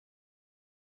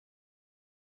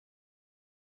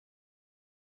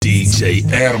DJ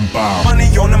Ermbal. Money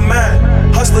on the mind,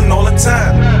 hustling all the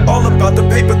time. All about the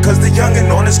paper cause the youngin'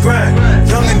 on his grind.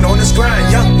 Youngin' on his grind,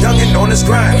 youngin' on his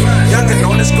grind. Youngin'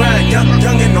 on his grind,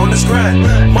 youngin' on his grind.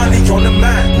 Money on the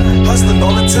mind, hustling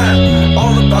all the time.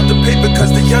 All about the paper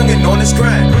cause the youngin' on his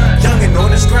grind. Youngin'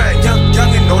 on his grind,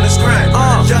 youngin' on his grind.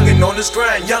 Youngin' on his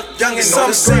grind, youngin' on his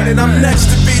grind. Some say that I'm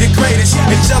next to be the greatest.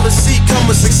 And jealousy come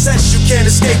with success, you can't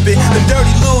escape it. Them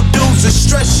dirty little dudes that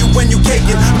stress you when you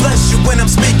caking. Bless you when I'm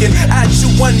speaking. At you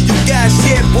one of you guys,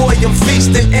 yeah boy, I'm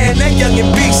feasting. And that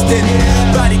youngin' beastin'.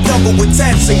 Body covered with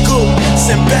tats and glue.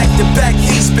 Sent back to back,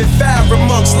 he spit fire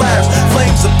amongst lives.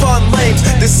 Flames upon lames.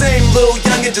 The same little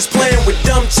youngin' just playing with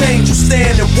dumb change. You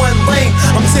stand in one lane.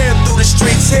 I'm tearing through the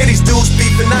streets, hear these dudes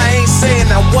beefing. I ain't saying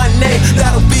not one name.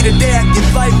 That'll be the day I give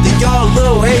life to y'all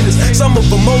little haters. Some of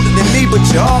them older than me, but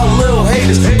you're all little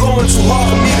haters. Going too hard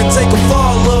for me to take a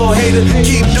fall, little hater.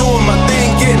 Keep doing my thing,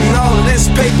 getting all of this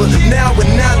paper. Now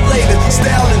and not later,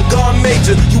 style and gone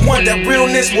major. You want that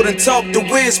realness, wouldn't talk the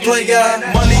Wiz player.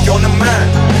 Money on the mind,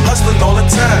 hustling all the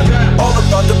time. All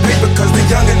about the paper cause the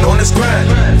youngin' on his grind.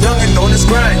 Youngin' on his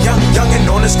grind, youngin'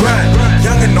 on his grind.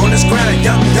 Youngin' on his grind,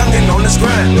 youngin' on his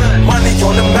grind. Money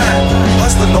on the mind,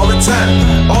 hustling all the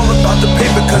time. All about the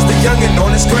paper cause the youngin'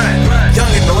 on his grind.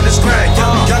 Youngin' on his grind,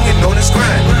 youngin' on his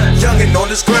grind. Youngin' on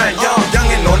his grind,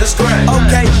 youngin' on his grind.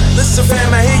 Okay, listen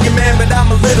fam, I hear you man, but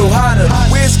I'm a little hotter.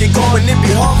 Wiz get going, it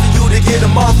be hard for you to get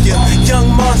them off ya. Young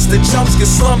monster, chumps get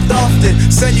slumped often.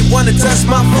 Say you wanna test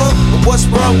my foot, but what's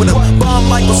wrong with them? Bomb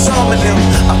like Osama them.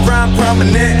 I rhyme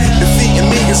prominent, defeating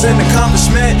me is an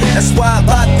accomplishment. That's why a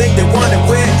lot think they want it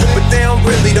win, but they don't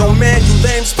really though, man. You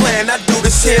lames playing, I do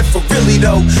this here for really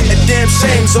though. And damn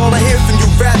shame's all I hear from you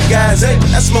rap guys. Hey,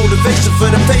 that's motivation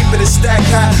for the paper to stack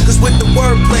high. Cause with the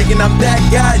wordplay and I'm that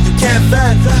guy, you can't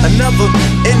find another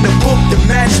in the book to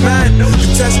match mine. You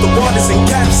test the waters and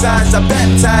capsize, I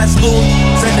baptize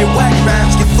loons and they whack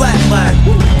rhymes get flatlined.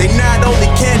 They not only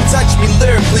can't touch me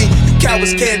lyrically, you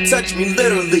cowards can't touch me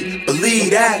literally.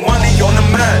 Believe that. Money on the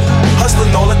mind,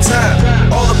 hustling all the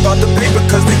time. All about the paper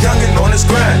cause the youngin' on his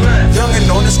grind. Youngin'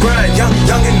 on his grind,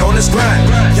 youngin' on his grind.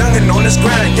 Youngin' on his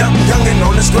grind, youngin'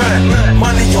 on his grind.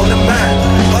 Money on the mind,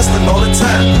 hustling all the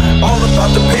time. All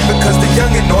about the paper cause the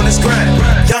youngin' on his grind.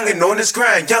 Youngin' on his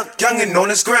grind, youngin' on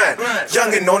his grind.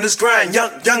 Youngin' on his grind,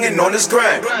 youngin' on his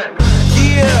grind.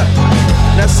 Yeah,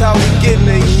 that's how we getting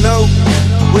it, you know.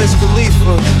 Wiz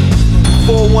Khalifa,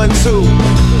 412,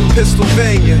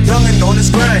 Pennsylvania. Youngin' on his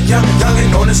grind,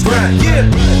 youngin' on his grind. Yeah.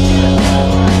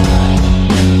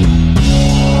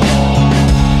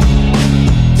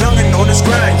 Youngin' on his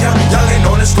grind, youngin'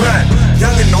 on his grind.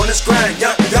 Youngin' on his grind,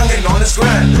 youngin' on his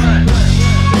grind.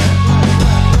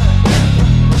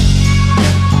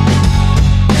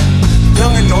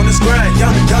 Youngin' on his grind,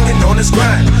 youngin' on his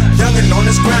grind. Youngin' on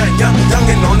his grind,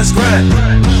 youngin' on his grind.